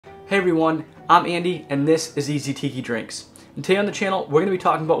Hey everyone, I'm Andy and this is Easy Tiki Drinks. And today on the channel, we're going to be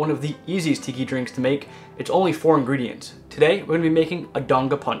talking about one of the easiest tiki drinks to make. It's only 4 ingredients. Today, we're going to be making a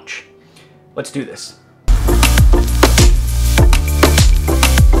Donga Punch. Let's do this.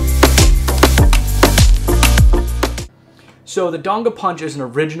 So the Donga Punch is an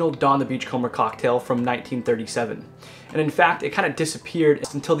original Don the Beachcomber cocktail from 1937. And in fact, it kind of disappeared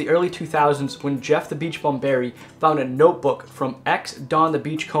until the early 2000s when Jeff the Beachbum Berry found a notebook from ex-Don the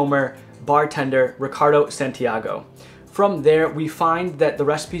Beachcomber bartender Ricardo Santiago. From there, we find that the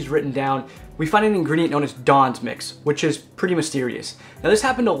recipe's written down. We find an ingredient known as Donn's mix, which is pretty mysterious. Now this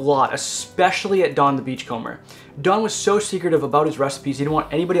happened a lot, especially at Don the Beachcomber. Don was so secretive about his recipes, he didn't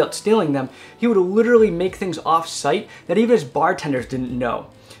want anybody else stealing them. He would literally make things off-site that even his bartenders didn't know.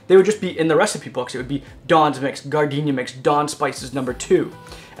 They would just be in the recipe books. It would be Donn's mix, Gardenia mix, Don Spices number 2.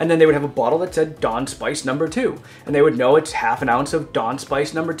 And then they would have a bottle that said Don Spice number 2. And they would know it's half an ounce of Don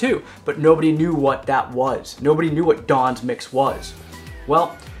Spice number 2. But nobody knew what that was. Nobody knew what Donn's mix was.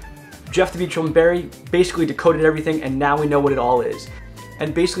 Well, Jeff the Beachbum Berry basically decoded everything and now we know what it all is.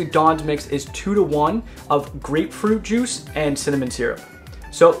 And basically Donn's mix is 2-to-1 of grapefruit juice and cinnamon syrup.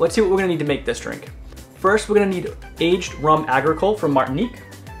 So let's see what we're gonna need to make this drink. First, we're gonna need aged rum Agricole from Martinique.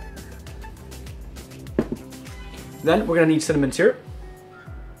 Then we're gonna need cinnamon syrup,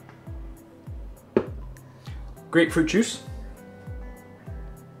 grapefruit juice,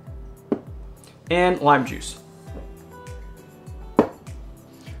 and lime juice.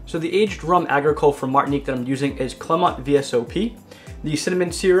 So the aged rum Agricole from Martinique that I'm using is Clement VSOP. The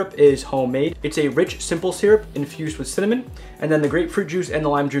cinnamon syrup is homemade. It's a rich, simple syrup infused with cinnamon, and then the grapefruit juice and the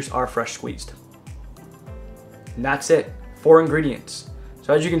lime juice are fresh squeezed. And that's it, 4 ingredients.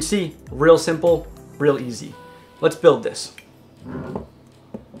 So as you can see, real simple, real easy. Let's build this.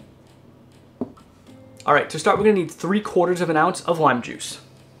 All right, to start, we're gonna need 3/4 of an ounce of lime juice.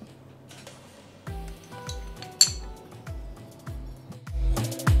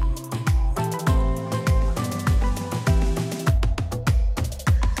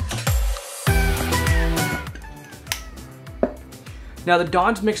 Now the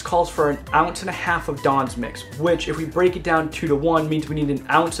Donn's mix calls for 1.5 ounces of Donn's mix, which if we break it down 2-to-1 means we need 1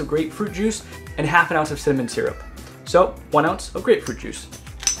 ounce of grapefruit juice and half an ounce of cinnamon syrup. So 1 ounce of grapefruit juice.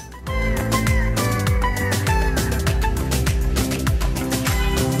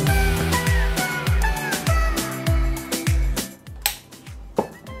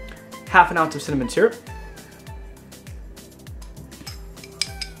 Half an ounce of cinnamon syrup.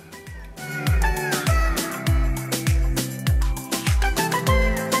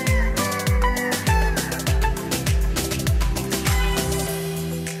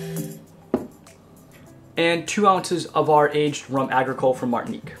 And 2 ounces of our aged rum Agricole from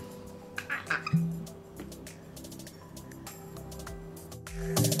Martinique.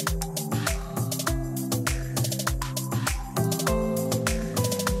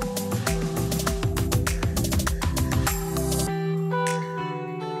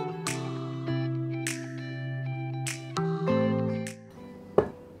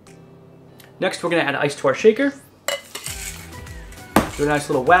 Next, we're gonna add ice to our shaker. Do a nice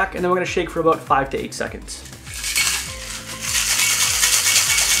little whack, and then we're gonna shake for about 5 to 8 seconds.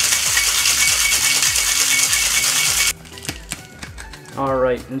 All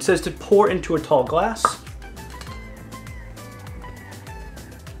right, and it says to pour into a tall glass.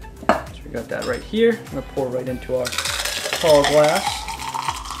 So we got that right here. I'm gonna pour right into our tall glass.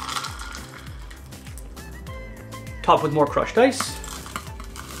 Top with more crushed ice.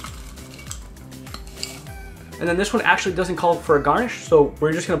 And then this one actually doesn't call for a garnish, so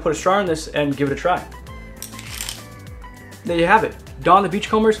we're just gonna put a straw in this and give it a try. There you have it, Don the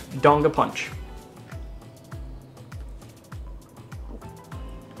Beachcomber's Donga Punch.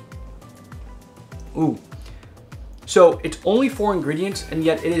 Ooh. So it's only 4 ingredients and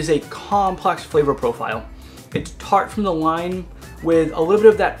yet it is a complex flavor profile. It's tart from the lime with a little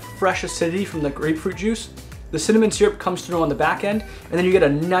bit of that fresh acidity from the grapefruit juice. The cinnamon syrup comes through on the back end, and then you get a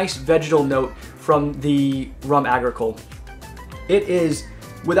nice vegetal note from the rum Agricole. It is,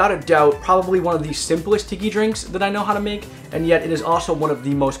 without a doubt, probably one of the simplest tiki drinks that I know how to make, and yet it is also one of the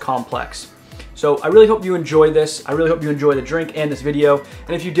most complex. So I really hope you enjoy this. I really hope you enjoy the drink and this video.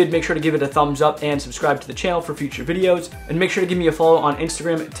 And if you did, make sure to give it a thumbs up and subscribe to the channel for future videos. And make sure to give me a follow on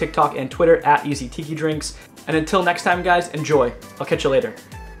Instagram, TikTok, and Twitter at Easy Tiki Drinks. And until next time, guys, enjoy. I'll catch you later.